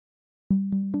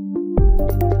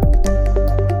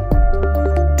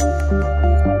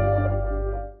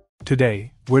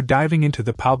Today, we're diving into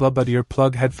the Powblubud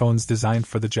earplug headphones designed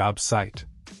for the job site.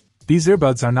 These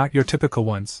earbuds are not your typical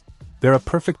ones. They're a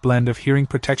perfect blend of hearing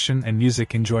protection and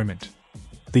music enjoyment.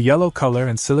 The yellow color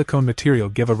and silicone material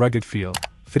give a rugged feel,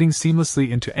 fitting seamlessly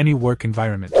into any work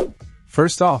environment.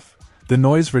 First off, the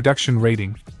noise reduction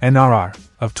rating, NRR,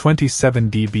 of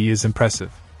 27 dB is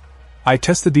impressive. I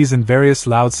tested these in various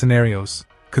loud scenarios,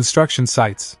 construction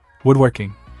sites,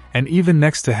 woodworking, and even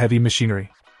next to heavy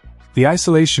machinery. The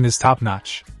isolation is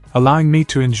top-notch, allowing me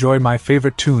to enjoy my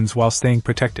favorite tunes while staying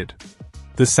protected.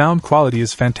 The sound quality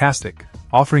is fantastic,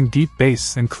 offering deep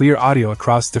bass and clear audio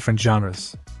across different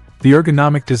genres. The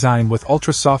ergonomic design with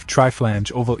ultra-soft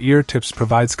tri-flange oval ear tips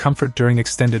provides comfort during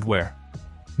extended wear.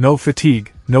 No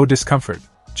fatigue, no discomfort,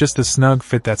 just a snug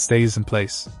fit that stays in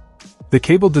place. The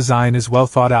cable design is well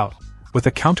thought out, with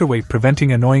a counterweight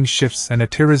preventing annoying shifts and a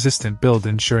tear-resistant build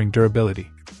ensuring durability.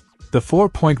 The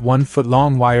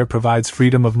 4.1-foot-long wire provides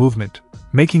freedom of movement,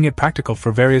 making it practical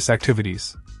for various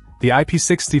activities. The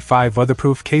IP65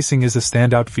 weatherproof casing is a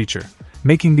standout feature,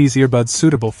 making these earbuds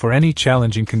suitable for any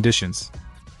challenging conditions.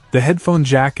 The headphone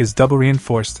jack is double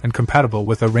reinforced and compatible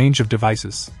with a range of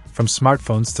devices, from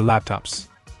smartphones to laptops.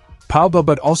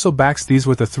 Powblubud also backs these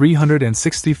with a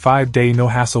 365-day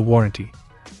no-hassle warranty,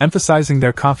 emphasizing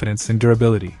their confidence in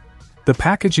durability. The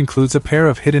package includes a pair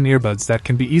of hidden earbuds that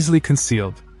can be easily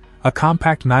concealed, a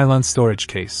compact nylon storage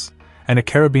case, and a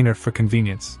carabiner for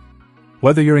convenience.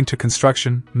 Whether you're into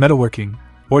construction, metalworking,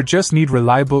 or just need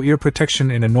reliable ear protection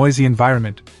in a noisy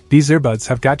environment, these earbuds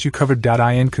have got you covered.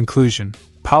 In conclusion,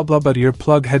 Powblubud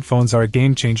earplug headphones are a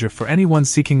game-changer for anyone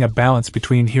seeking a balance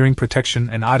between hearing protection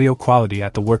and audio quality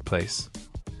at the workplace.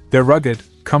 They're rugged,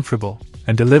 comfortable,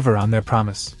 and deliver on their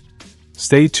promise.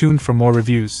 Stay tuned for more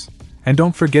reviews, and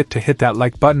don't forget to hit that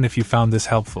like button if you found this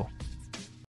helpful.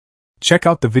 Check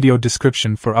out the video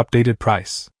description for updated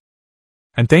price.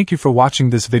 And thank you for watching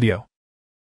this video.